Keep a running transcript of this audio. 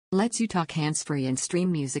Lets you talk hands-free and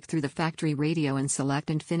stream music through the factory radio in select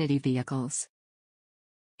Infiniti vehicles.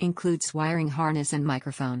 Includes wiring harness and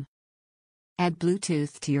microphone. Add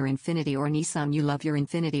Bluetooth to your Infiniti or Nissan. You love your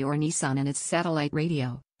Infiniti or Nissan and its satellite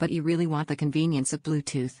radio, but you really want the convenience of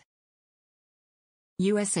Bluetooth.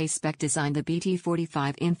 USA Spec designed the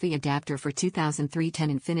BT45-INFI adapter for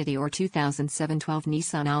 2003-10 Infiniti or 2007-12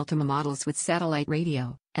 Nissan Altima models with satellite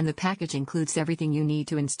radio, and the package includes everything you need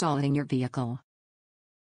to install it in your vehicle.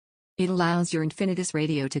 It allows your Infinitis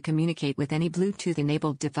radio to communicate with any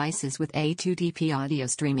Bluetooth-enabled devices with A2DP audio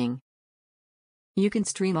streaming. You can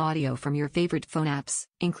stream audio from your favorite phone apps,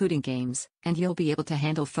 including games, and you'll be able to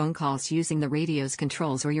handle phone calls using the radio's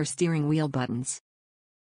controls or your steering wheel buttons.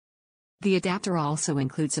 The adapter also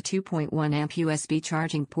includes a 2.1 amp USB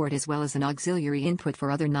charging port as well as an auxiliary input for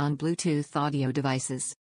other non-Bluetooth audio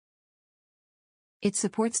devices. It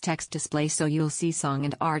supports text display so you'll see song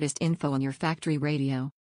and artist info on your factory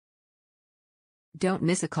radio. Don't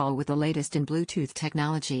miss a call with the latest in Bluetooth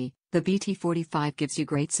technology. The BT45 gives you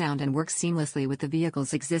great sound and works seamlessly with the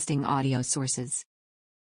vehicle's existing audio sources.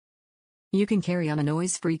 You can carry on a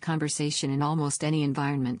noise-free conversation in almost any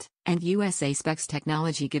environment, and USA Spec's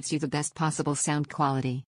technology gives you the best possible sound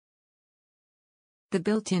quality. The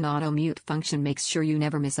built-in auto mute function makes sure you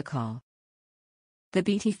never miss a call. The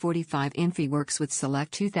BT45-INFI works with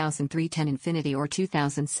select 2003-10 Infiniti or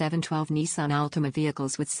 2007-12 Nissan Altima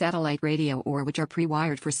vehicles with satellite radio or which are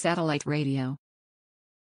pre-wired for satellite radio.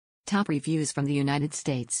 Top reviews from the United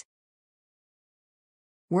States.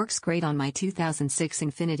 Works great on my 2006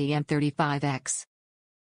 Infiniti M35X.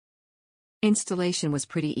 Installation was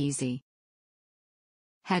pretty easy.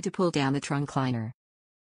 Had to pull down the trunk liner.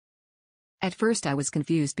 At first I was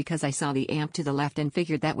confused because I saw the amp to the left and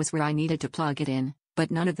figured that was where I needed to plug it in,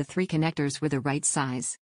 but none of the three connectors were the right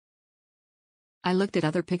size. I looked at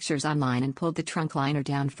other pictures online and pulled the trunk liner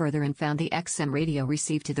down further and found the XM radio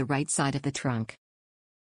received to the right side of the trunk.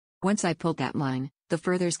 Once I pulled that line, the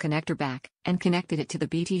furthers connector back, and connected it to the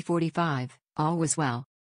BT45, all was well.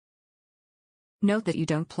 Note that you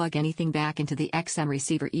don't plug anything back into the XM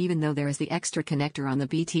receiver even though there is the extra connector on the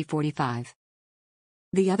BT45.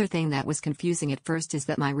 The other thing that was confusing at first is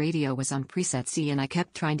that my radio was on preset C and I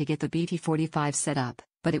kept trying to get the BT45 set up,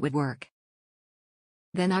 but it would work.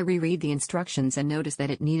 Then I reread the instructions and noticed that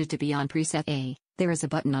it needed to be on preset A. There is a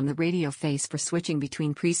button on the radio face for switching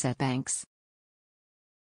between preset banks.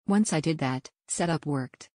 Once I did that, setup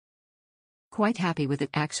worked. Quite happy with it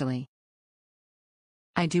actually.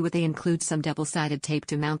 I do what they include some double-sided tape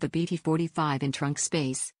to mount the BT45 in trunk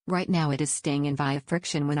space. Right now it is staying in via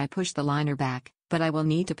friction when I push the liner back, but I will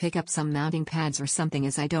need to pick up some mounting pads or something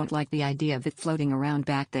as I don't like the idea of it floating around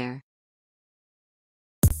back there.